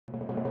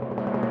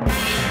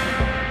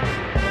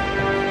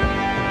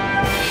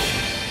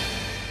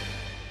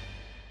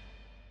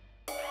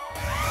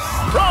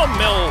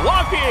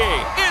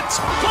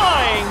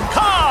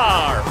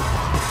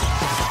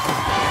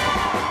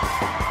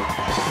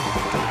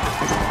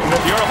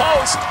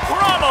host,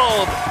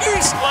 Ronald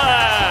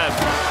Eastland.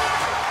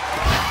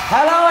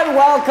 Hello and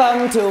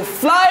welcome to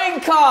Flying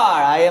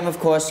Car. I am, of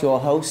course,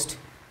 your host,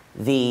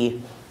 the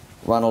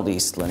Ronald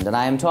Eastland, and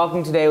I am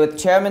talking today with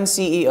Chairman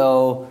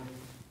CEO,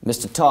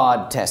 Mr.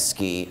 Todd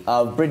Teske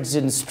of Briggs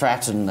and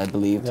Stratton, I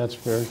believe. That's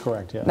very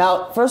correct, yes.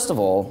 Now, first of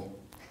all,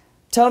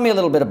 tell me a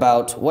little bit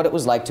about what it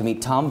was like to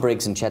meet Tom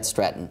Briggs and Chet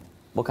Stratton.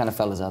 What kind of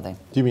fellas are they?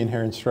 Do you mean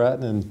Harry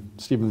Stratton and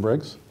Stephen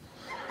Briggs?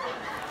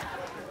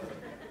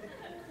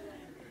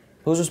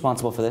 Who's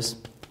responsible for this?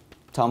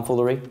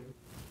 Tomfoolery?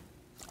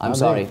 I'm Not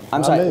sorry. me.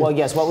 I'm Not sorry. me. Well,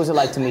 yes, what was it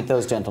like to meet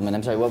those gentlemen?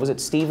 I'm sorry, what was it?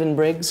 Stephen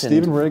Briggs?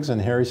 Stephen Briggs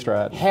and Harry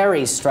Stratton.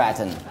 Harry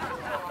Stratton.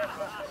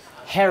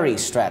 Harry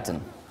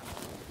Stratton.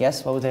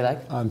 Yes, what were they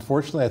like?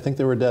 Unfortunately, I think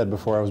they were dead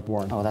before I was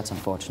born. Oh, that's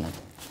unfortunate.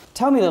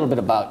 Tell me a little bit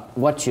about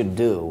what you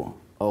do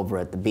over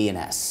at the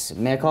B&S.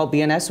 May I call it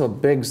B&S or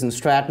Briggs and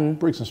Stratton?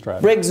 Briggs and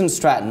Stratton. Briggs and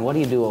Stratton. What do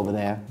you do over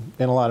there?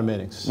 In a lot of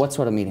meetings. What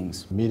sort of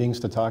meetings? Meetings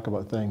to talk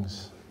about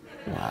things.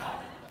 Wow.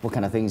 What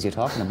kind of things are you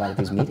talking about at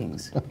these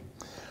meetings?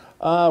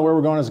 Where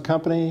we're going as a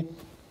company,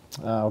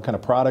 what kind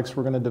of products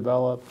we're going to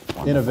develop,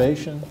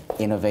 innovation.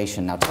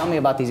 Innovation. Now tell me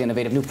about these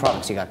innovative new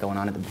products you got going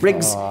on at the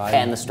Briggs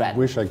and the Stratton. I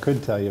wish I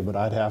could tell you, but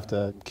I'd have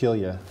to kill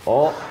you.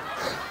 Oh,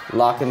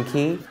 lock and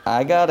key.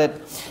 I got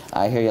it.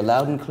 I hear you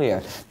loud and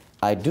clear.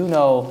 I do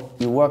know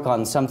you work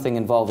on something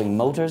involving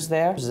motors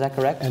there. Is that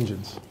correct?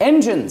 Engines.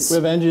 Engines! We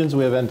have engines,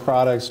 we have end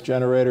products,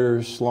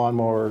 generators,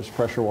 lawnmowers,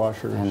 pressure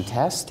washers.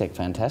 Fantastic,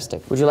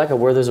 fantastic. Would you like a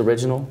Werther's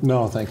Original?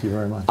 No, thank you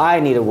very much. I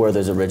need a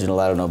Werther's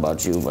Original. I don't know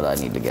about you, but I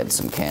need to get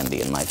some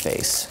candy in my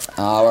face.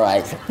 All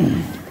right.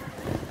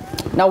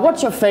 Now,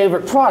 what's your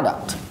favorite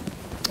product?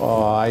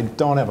 Oh, I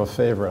don't have a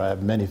favorite. I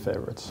have many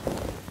favorites.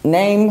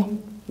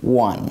 Name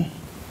one.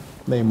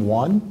 Name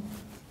one?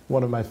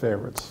 One of my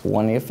favorites.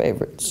 One of your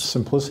favorites.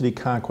 Simplicity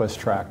Conquest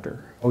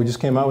Tractor. We just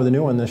came out with a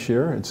new one this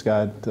year. It's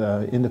got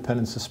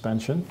independent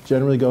suspension.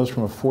 Generally goes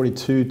from a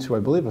 42 to,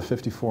 I believe, a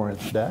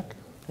 54-inch deck.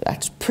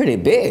 That's pretty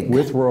big.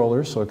 With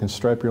rollers, so it can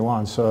stripe your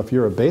lawn. So if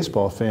you're a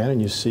baseball fan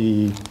and you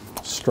see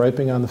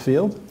striping on the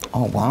field,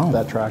 oh wow,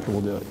 that tractor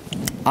will do it.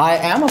 I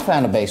am a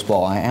fan of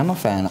baseball. I am a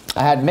fan.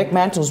 I had Mick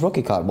Mantle's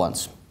rookie card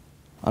once.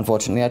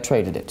 Unfortunately, I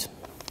traded it.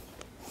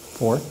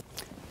 For?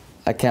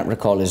 I can't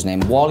recall his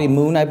name. Wally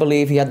Moon, I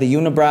believe. He had the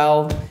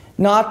unibrow.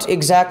 Not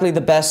exactly the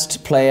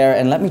best player.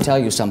 And let me tell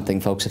you something,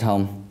 folks at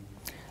home.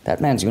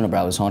 That man's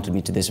unibrow has haunted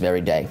me to this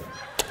very day.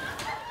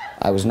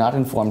 I was not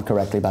informed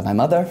correctly by my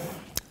mother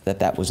that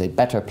that was a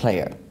better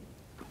player.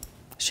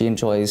 She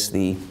enjoys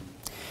the...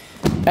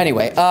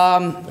 Anyway,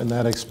 And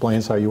that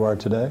explains how you are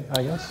today,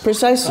 I guess?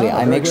 Precisely.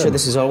 I make sure good.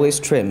 this is always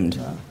trimmed.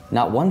 Yeah.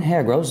 Not one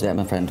hair grows there,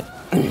 my friend.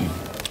 I'm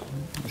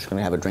just going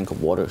to have a drink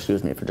of water.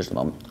 Excuse me for just a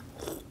moment.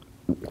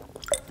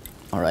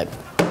 All right.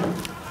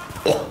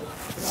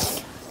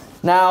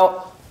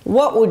 Now,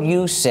 what would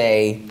you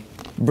say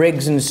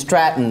Briggs and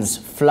Stratton's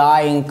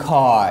flying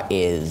car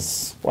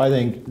is? Well, I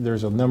think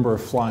there's a number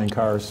of flying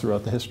cars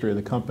throughout the history of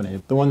the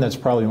company. The one that's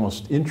probably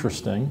most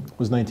interesting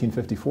was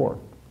 1954,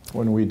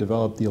 when we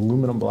developed the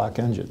aluminum block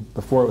engine.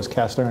 Before it was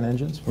cast iron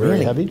engines,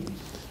 very heavy.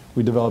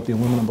 We developed the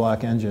aluminum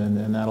block engine,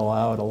 and that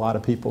allowed a lot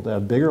of people to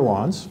have bigger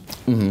lawns,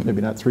 maybe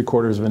not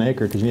 3/4 of an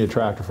acre, because you need a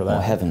tractor for that. Oh,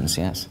 heavens,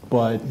 yes.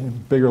 But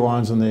bigger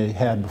lawns than they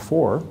had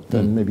before,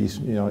 than maybe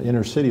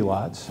inner city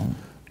lots,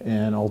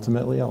 and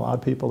ultimately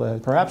allowed people to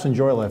perhaps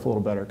enjoy life a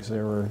little better, because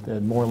they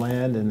had more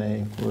land and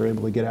they were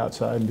able to get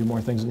outside and do more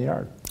things in the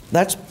yard.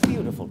 That's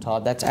beautiful,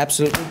 Todd. That's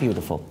absolutely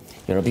beautiful.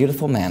 You're a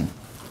beautiful man.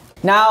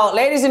 Now,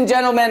 ladies and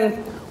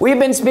gentlemen, we've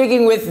been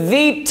speaking with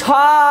the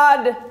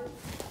Todd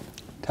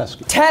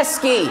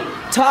Teske,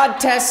 Todd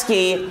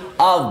Teske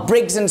of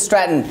Briggs and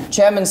Stratton,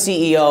 Chairman,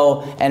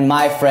 CEO, and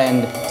my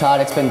friend.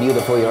 Todd, it's been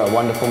beautiful. You're a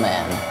wonderful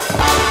man.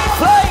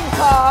 Flying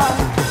car!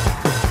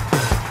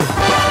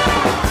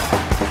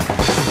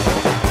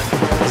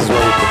 This is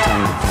where we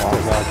pretend.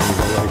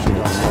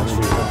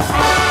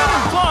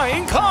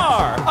 Flying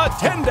Car, a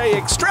 10-day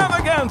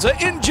extravaganza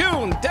in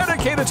June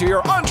dedicated to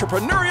your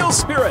entrepreneurial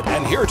spirit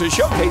and here to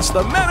showcase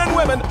the men and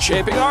women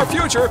shaping our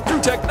future through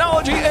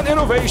technology and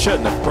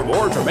innovation. For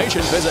more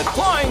information, visit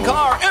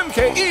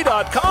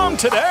flyingcarmke.com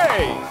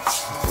today.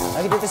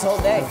 I could do this whole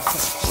day.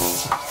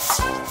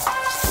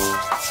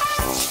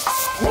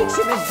 Makes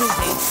you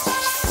busy.